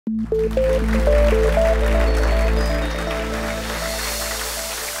So,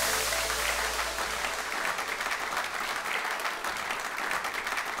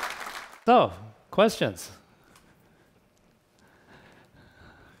 questions?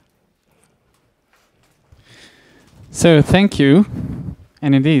 So, thank you.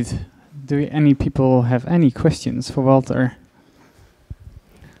 And indeed, do any people have any questions for Walter?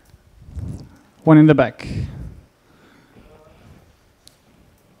 One in the back.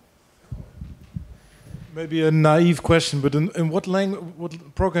 Maybe a naive question, but in what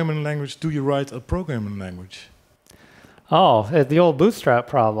programming language do you write a programming language? Oh, the old bootstrap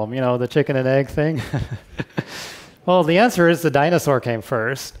problem, you know, the chicken and egg thing. Well, the answer is the dinosaur came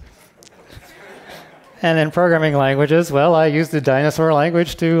first. And in programming languages, well, I used the dinosaur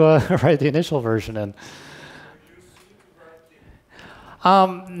language to write the initial version in.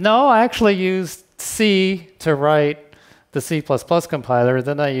 No, I actually used C to write the C++ compiler,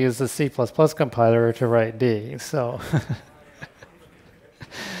 then I used the C++ compiler to write D. So,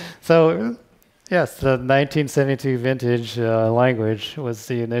 yes, the 1972 vintage language was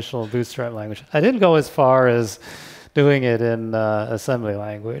the initial bootstrap language. I didn't go as far as doing it in assembly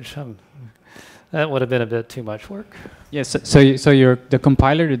language. That would have been a bit too much work. Yes. So the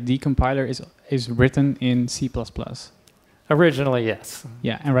compiler, the D compiler, is written in C++. Originally, yes.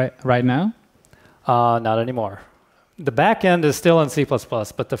 Yeah, and right now? Not anymore. The back end is still in C++,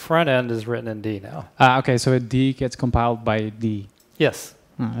 but the front end is written in D now. Okay, so D gets compiled by D. Yes.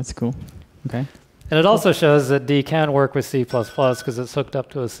 Oh, that's cool. Okay. And it also shows that D can work with C++ because it's hooked up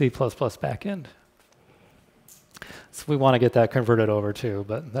to a C++ backend. So we want to get that converted over too,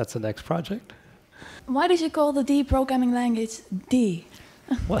 but that's the next project. Why did you call the D programming language D?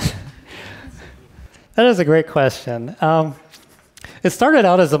 What? That is a great question. It started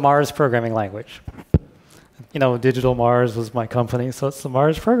out as a Mars programming language. You know, Digital Mars was my company, so it's the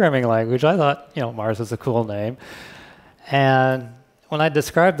Mars programming language. I thought, you know, Mars is a cool name. And when I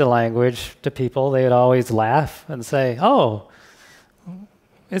described the language to people, they'd always laugh and say, oh,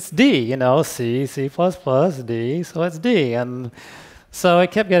 it's D, you know, C, C++, D, so it's D. And so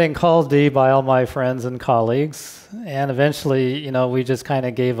it kept getting called D by all my friends and colleagues. And eventually, you know, we just kind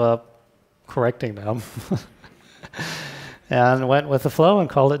of gave up correcting them and went with the flow and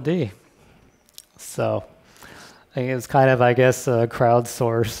called it D. So I think it's kind of, I guess,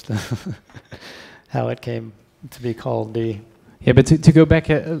 crowdsourced how it came to be called D. Yeah, but to go back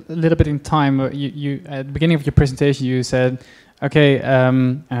a little bit in time, you at the beginning of your presentation you said, okay,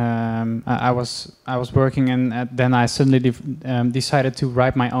 I was working and then I suddenly decided to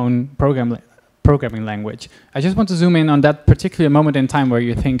write my own programming language. I just want to zoom in on that particular moment in time where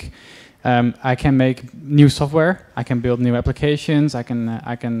you think I can make new software, I can build new applications, I can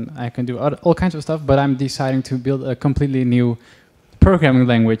do all kinds of stuff, but I'm deciding to build a completely new programming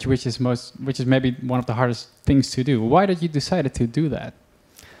language, which is maybe one of the hardest things to do. Why did you decide to do that?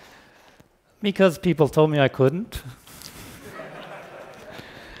 Because people told me I couldn't.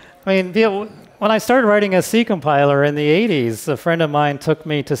 I mean, when I started writing a C compiler in the 80s, a friend of mine took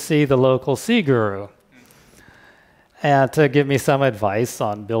me to see the local C guru and to give me some advice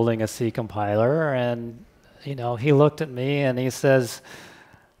on building a C compiler. And, you know, he looked at me and he says,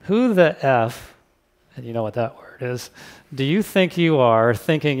 who the F, and you know what that word is, do you think you are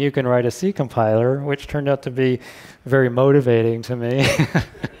thinking you can write a C compiler, which turned out to be very motivating to me.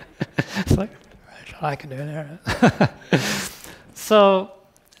 It's like, I can do it. So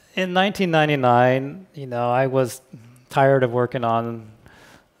in 1999, you know, I was tired of working on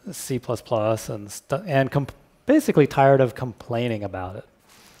C++ and basically tired of complaining about it.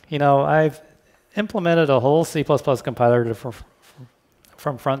 You know, I've implemented a whole C++ compiler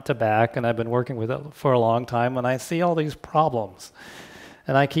from front to back, and I've been working with it for a long time, and I see all these problems.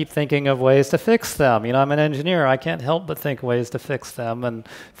 And I keep thinking of ways to fix them. You know, I'm an engineer. I can't help but think ways to fix them. And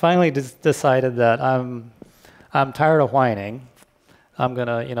finally decided that I'm tired of whining. I'm going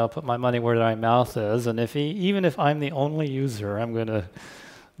to, you know, put my money where my mouth is. And even if I'm the only user, I'm going to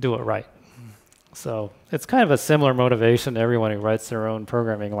do it right. So it's kind of a similar motivation to everyone who writes their own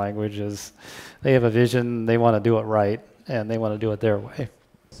programming languages. They have a vision, they want to do it right, and they want to do it their way.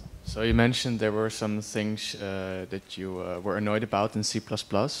 So you mentioned there were some things that you were annoyed about in C++.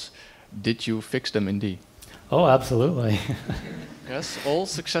 Did you fix them in D? Oh, absolutely. Yes, all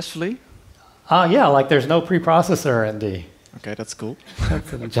successfully? Yeah, like there's no preprocessor in D. Okay, that's cool.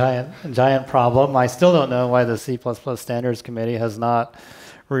 That's a giant problem. I still don't know why the C++ Standards Committee has not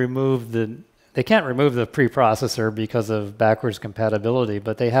removed they can't remove the preprocessor because of backwards compatibility,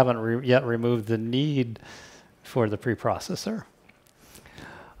 but they haven't yet removed the need for the preprocessor.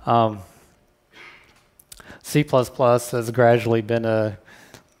 C++ has gradually been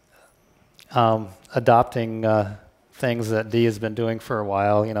adopting things that D has been doing for a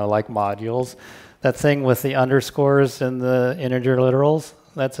while, like modules. That thing with the underscores in the integer literals,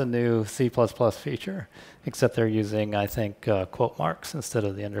 that's a new C++ feature, except they're using, I think, quote marks instead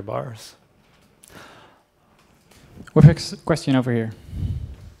of the underbars. We have a question over here.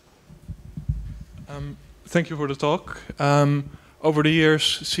 Thank you for the talk. Over the years,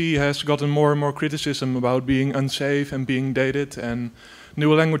 C has gotten more and more criticism about being unsafe and being dated, and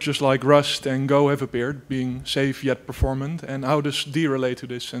new languages like Rust and Go have appeared, being safe yet performant. And how does D relate to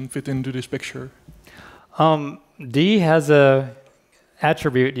this and fit into this picture? D has a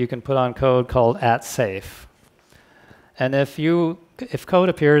attribute you can put on code called @safe. And if code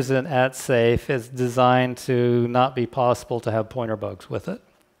appears in @safe, it's designed to not be possible to have pointer bugs with it.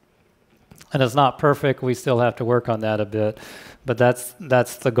 And it's not perfect. We still have to work on that a bit, but that's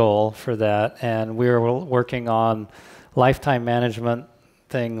the goal for that. And we're working on lifetime management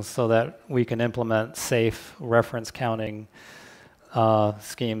things so that we can implement safe reference counting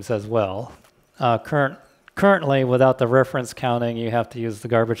schemes as well. Currently, without the reference counting, you have to use the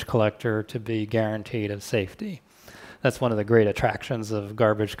garbage collector to be guaranteed of safety. That's one of the great attractions of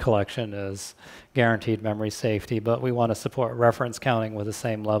garbage collection is guaranteed memory safety, but we want to support reference counting with the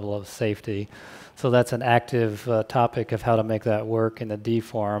same level of safety. So that's an active topic of how to make that work in the D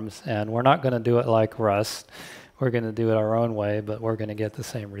forms, and we're not going to do it like Rust. We're going to do it our own way, but we're going to get the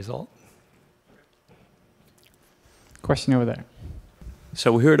same result. Question over there.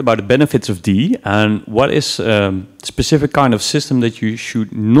 So we heard about the benefits of D, and what is a specific kind of system that you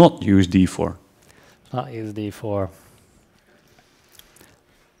should not use D for? Not use D for.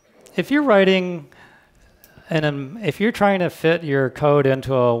 If you're writing, if you're trying to fit your code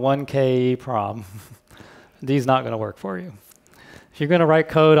into a 1K EEPROM, D's not going to work for you. If you're going to write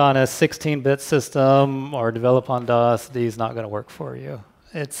code on a 16-bit system or develop on DOS, D's not going to work for you.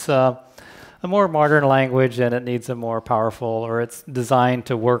 It's a more modern language and it needs a more powerful, or it's designed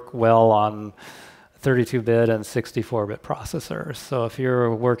to work well on 32-bit and 64-bit processors. So if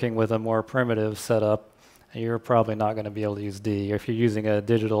you're working with a more primitive setup, you're probably not going to be able to use D. Or if you're using a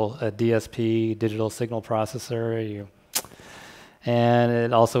DSP, digital signal processor, and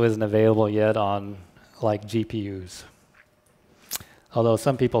it also isn't available yet on like GPUs. Although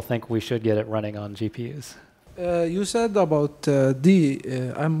some people think we should get it running on GPUs. You said about D.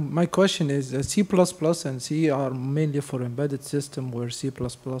 My question is C++ and C are mainly for embedded system where C++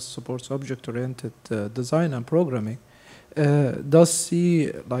 supports object-oriented design and programming. Does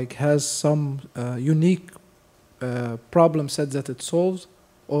C has some unique problem set that it solves,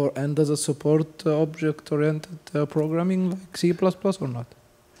 and does it support object-oriented programming like C++ or not?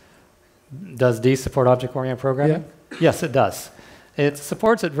 Does D support object-oriented programming? Yeah. Yes, it does. It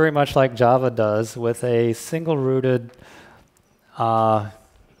supports it very much like Java does, with a single-rooted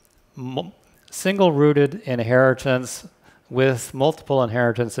inheritance with multiple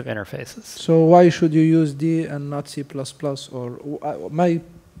inheritance of interfaces. So why should you use D and not C++? Or my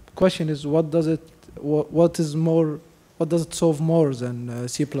question is, what does it solve more than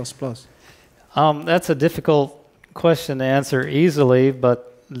C++? That's a difficult question to answer easily, but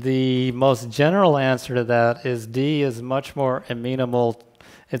the most general answer to that is D is much more amenable.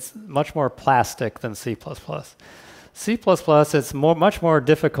 It's much more plastic than C++. C++, it's much more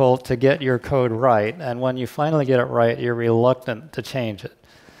difficult to get your code right, and when you finally get it right, you're reluctant to change it.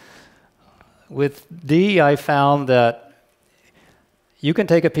 With D, I found that you can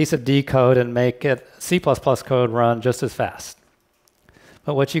take a piece of D code and make it C++ code run just as fast.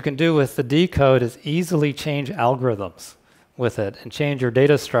 But what you can do with the D code is easily change algorithms with it and change your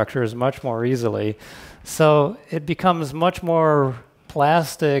data structures much more easily. So it becomes much more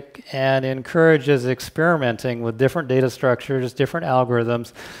plastic and encourages experimenting with different data structures, different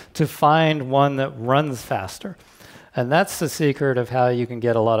algorithms to find one that runs faster. And that's the secret of how you can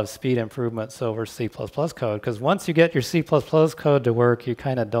get a lot of speed improvements over C++ code, because once you get your C++ code to work, you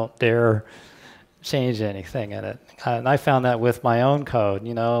kind of don't dare change anything in it. And I found that with my own code.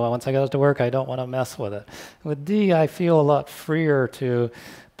 Once I got it to work, I don't want to mess with it. With D, I feel a lot freer to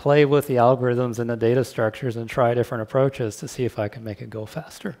play with the algorithms and the data structures and try different approaches to see if I can make it go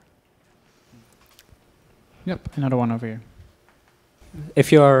faster. Yep, another one over here.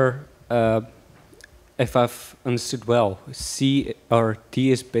 If I've understood well, C or D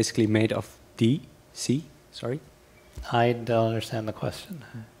is basically made of C, sorry? I don't understand the question.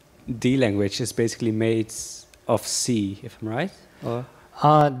 D language is basically made of C, if I'm right? Or?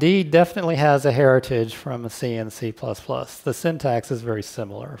 D definitely has a heritage from C and C++. The syntax is very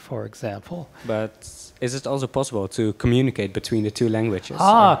similar, for example. But is it also possible to communicate between the two languages?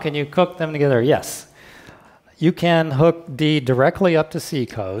 Can you hook them together? Yes. You can hook D directly up to C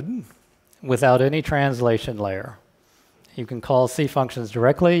code, without any translation layer. You can call C functions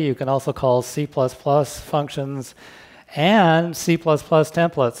directly. You can also call C++ functions and C++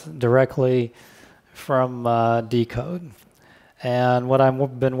 templates directly from D code. And what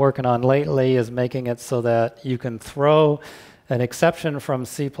I've been working on lately is making it so that you can throw an exception from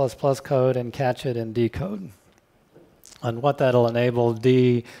C++ code and catch it in D code. And what that'll enable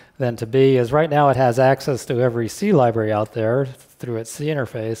D then to be is right now it has access to every C library out there through its C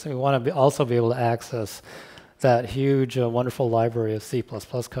interface. And we want to also be able to access that huge, wonderful library of C++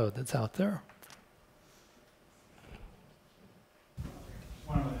 code that's out there.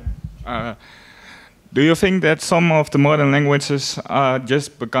 Do you think that some of the modern languages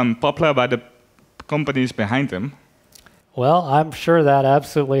just become popular by the companies behind them? Well, I'm sure that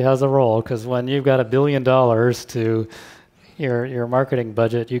absolutely has a role, because when you've got $1 billion to your marketing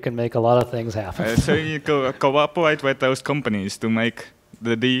budget, you can make a lot of things happen. So you cooperate with those companies to make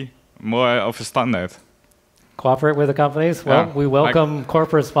the D more of a standard. Cooperate with the companies? Well, we welcome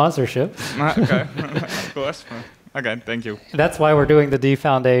corporate sponsorship. Okay, of course. Okay, thank you. That's why we're doing the D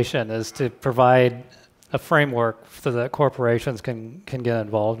Foundation, is to provide a framework so that corporations can get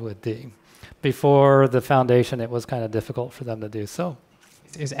involved with D. Before the foundation, it was kind of difficult for them to do so.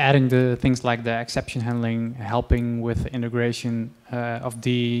 Is adding the things like the exception handling, helping with integration of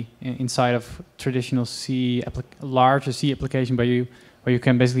D inside of traditional C, larger C application, where you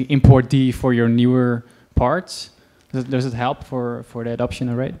can basically import D for your newer parts? Does it help for the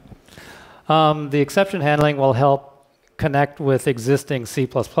adoption rate? The exception handling will help connect with existing C++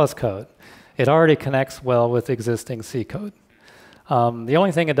 code. It already connects well with existing C code. The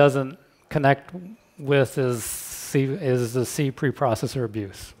only thing it doesn't connect with is the C preprocessor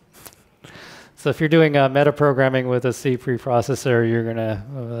abuse. So if you're doing metaprogramming with a C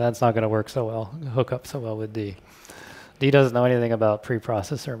preprocessor, that's not going to work so well, hook up so well with D. D doesn't know anything about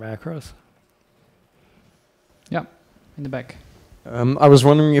preprocessor macros. Yeah, in the back. I was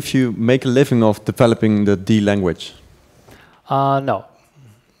wondering if you make a living of developing the D language. No,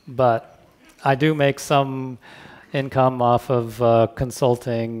 but I do make some income off of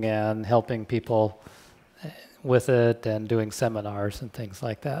consulting and helping people with it and doing seminars and things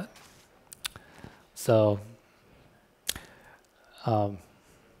like that. So,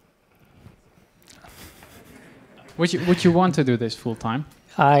 would you want to do this full time?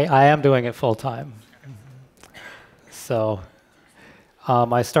 I am doing it full time. So,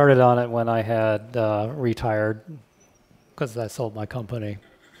 I started on it when I had retired, because I sold my company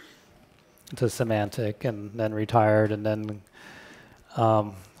to Symantec, and then retired, and then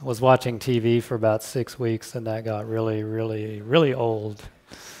was watching TV for about 6 weeks, and that got really, really, really old,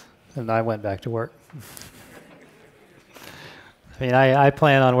 and I went back to work. I mean, I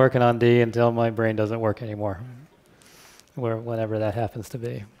plan on working on D until my brain doesn't work anymore, whenever that happens to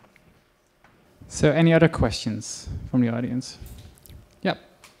be. So any other questions from the audience? Yep.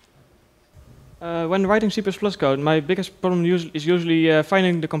 When writing C++ code, my biggest problem is usually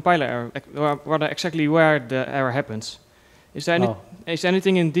finding the compiler error, or rather exactly where the error happens. Is there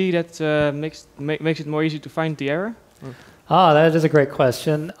anything in D that makes it more easy to find the error? That is a great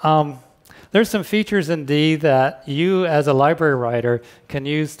question. There's some features in D that you, as a library writer, can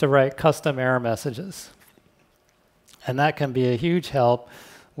use to write custom error messages. And that can be a huge help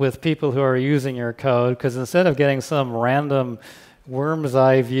with people who are using your code, because instead of getting some random worm's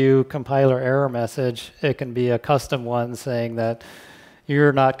eye view compiler error message, it can be a custom one saying that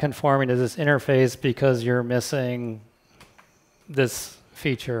you're not conforming to this interface because you're missing this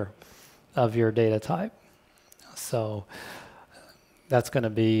feature of your data type. So that's going to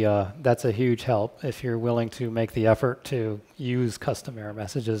be, that's a huge help if you're willing to make the effort to use custom error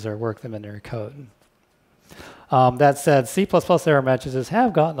messages or work them into your code. That said, C++ error messages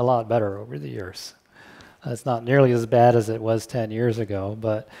have gotten a lot better over the years. It's not nearly as bad as it was 10 years ago,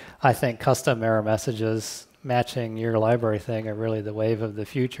 but I think custom error messages matching your library thing are really the wave of the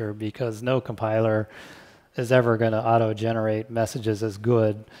future, because no compiler is ever going to auto-generate messages as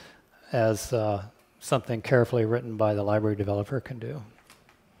good as something carefully written by the library developer can do.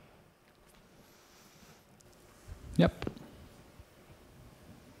 Yep.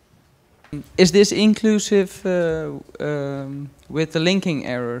 Is this inclusive with the linking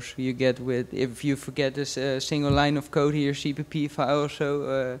errors you get with if you forget this single line of code here, CPP file,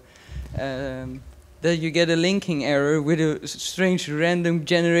 so that you get a linking error with a strange random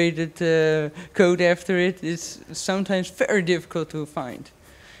generated code after it? It's sometimes very difficult to find.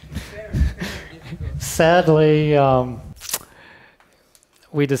 Very difficult. Sadly,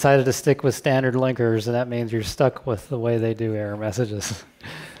 we decided to stick with standard linkers, and that means you're stuck with the way they do error messages.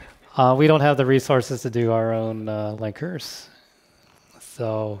 We don't have the resources to do our own linkers.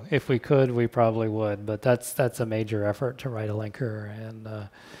 So if we could, we probably would. But that's a major effort to write a linker, and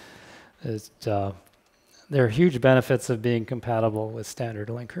there are huge benefits of being compatible with standard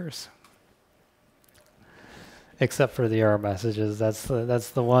linkers. Except for the error messages, that's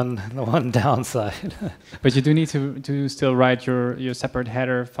the one downside. But you do need to still write your separate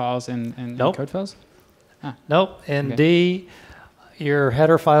header files and nope. code files? Nope. In D, your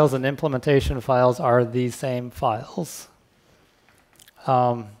header files and implementation files are the same files.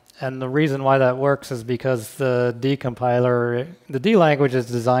 And the reason why that works is because the D compiler, the D language is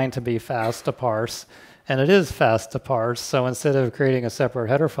designed to be fast to parse, and it is fast to parse. So instead of creating a separate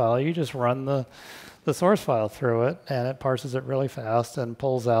header file, you just run the source file through it, and it parses it really fast and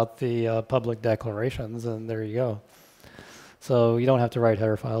pulls out the public declarations, and there you go. So you don't have to write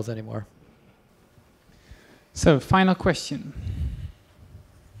header files anymore. So, final question.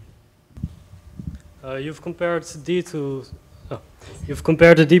 You've compared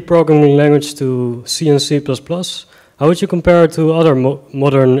the D programming language to C and C++. How would you compare it to other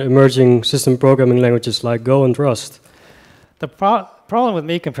modern emerging system programming languages like Go and Rust? The problem with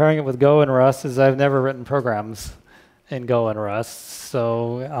me comparing it with Go and Rust is I've never written programs in Go and Rust,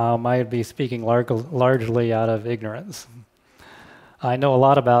 so I'd be speaking largely out of ignorance. I know a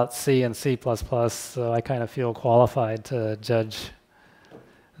lot about C and C++, so I kind of feel qualified to judge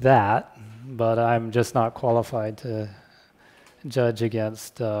that, but I'm just not qualified to judge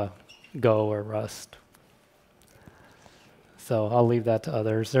against Go or Rust. So I'll leave that to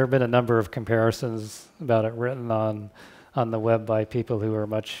others. There have been a number of comparisons about it written on the web by people who are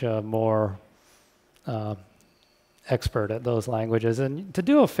much more expert at those languages. And to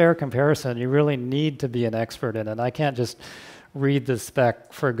do a fair comparison, you really need to be an expert in it. I can't just read the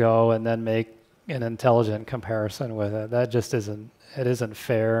spec for Go and then make an intelligent comparison with it. That just isn't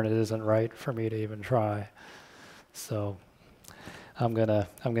fair, and it isn't right for me to even try. So I'm gonna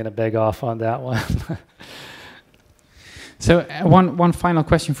beg off on that one. So one final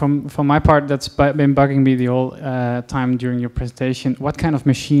question from my part that's been bugging me the whole time during your presentation. What kind of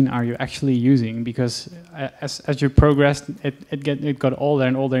machine are you actually using? Because as you progressed, it got older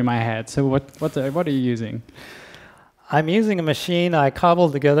and older in my head. So what are you using? I'm using a machine I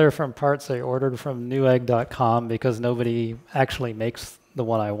cobbled together from parts I ordered from newegg.com because nobody actually makes the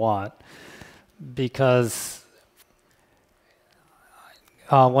one I want. Because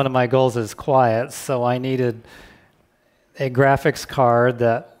one of my goals is quiet, so I needed a graphics card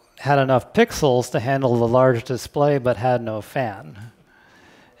that had enough pixels to handle the large display but had no fan.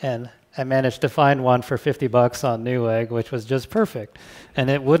 And I managed to find one for $50 on Newegg, which was just perfect. And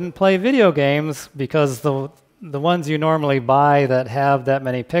it wouldn't play video games because the ones you normally buy that have that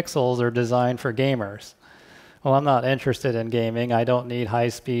many pixels are designed for gamers. Well, I'm not interested in gaming. I don't need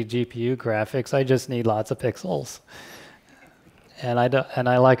high-speed GPU graphics. I just need lots of pixels. And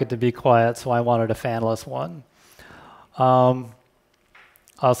I like it to be quiet, so I wanted a fanless one. Also,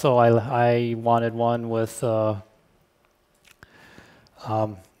 I wanted one with the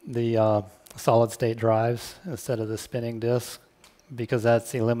solid-state drives instead of the spinning disk, because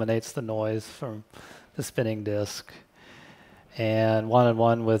that eliminates the noise from the spinning disk, and wanted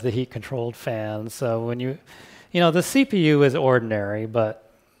one with the heat-controlled fan. So when the CPU is ordinary,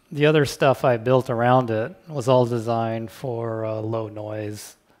 but the other stuff I built around it was all designed for low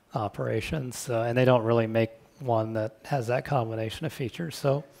noise operations, and they don't really make one that has that combination of features.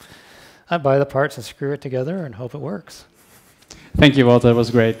 So I buy the parts and screw it together and hope it works. Thank you, Walter. It was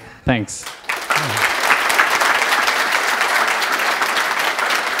great. Thanks.